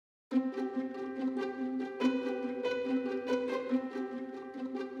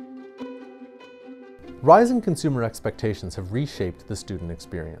Rising consumer expectations have reshaped the student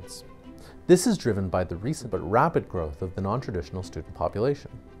experience. This is driven by the recent but rapid growth of the non-traditional student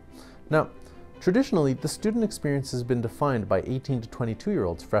population. Now, traditionally, the student experience has been defined by 18 to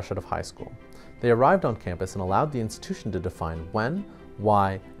 22-year-olds fresh out of high school. They arrived on campus and allowed the institution to define when,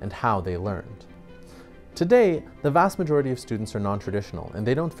 why, and how they learned. Today, the vast majority of students are non-traditional and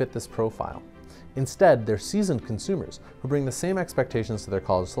they don't fit this profile. Instead, they're seasoned consumers who bring the same expectations to their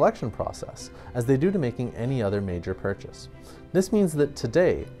college selection process as they do to making any other major purchase. This means that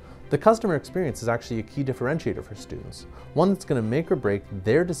today, the customer experience is actually a key differentiator for students, one that's going to make or break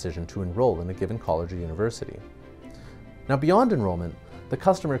their decision to enroll in a given college or university. Now, beyond enrollment, the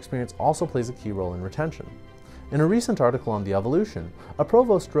customer experience also plays a key role in retention. In a recent article on the evolution, a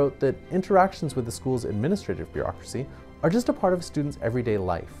provost wrote that interactions with the school's administrative bureaucracy are just a part of a student's everyday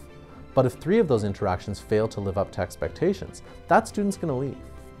life. But if 3 of those interactions fail to live up to expectations, that student's going to leave.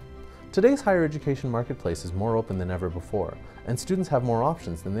 Today's higher education marketplace is more open than ever before, and students have more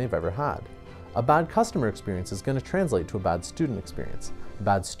options than they've ever had. A bad customer experience is going to translate to a bad student experience. A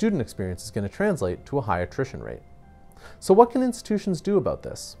bad student experience is going to translate to a high attrition rate. So what can institutions do about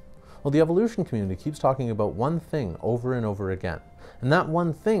this? Well, the evolution community keeps talking about one thing over and over again, and that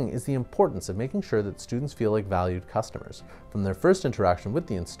one thing is the importance of making sure that students feel like valued customers, from their first interaction with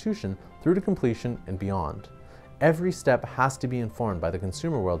the institution through to completion and beyond. Every step has to be informed by the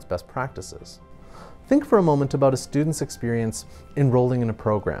consumer world's best practices. Think for a moment about a student's experience enrolling in a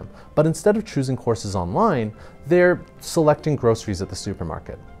program, but instead of choosing courses online, they're selecting groceries at the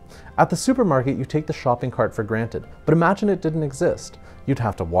supermarket. At the supermarket, you take the shopping cart for granted, but imagine it didn't exist. You'd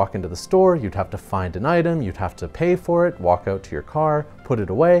have to walk into the store, you'd have to find an item, you'd have to pay for it, walk out to your car, put it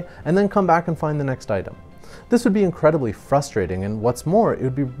away, and then come back and find the next item. This would be incredibly frustrating, and what's more, it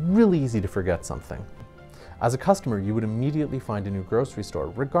would be really easy to forget something. As a customer, you would immediately find a new grocery store,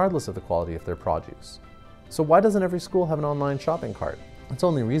 regardless of the quality of their produce. So why doesn't every school have an online shopping cart? It's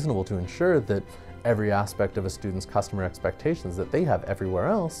only reasonable to ensure that every aspect of a student's customer expectations that they have everywhere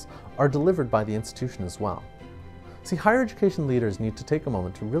else are delivered by the institution as well. See, higher education leaders need to take a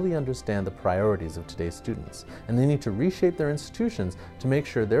moment to really understand the priorities of today's students, and they need to reshape their institutions to make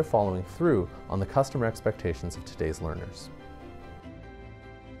sure they're following through on the customer expectations of today's learners.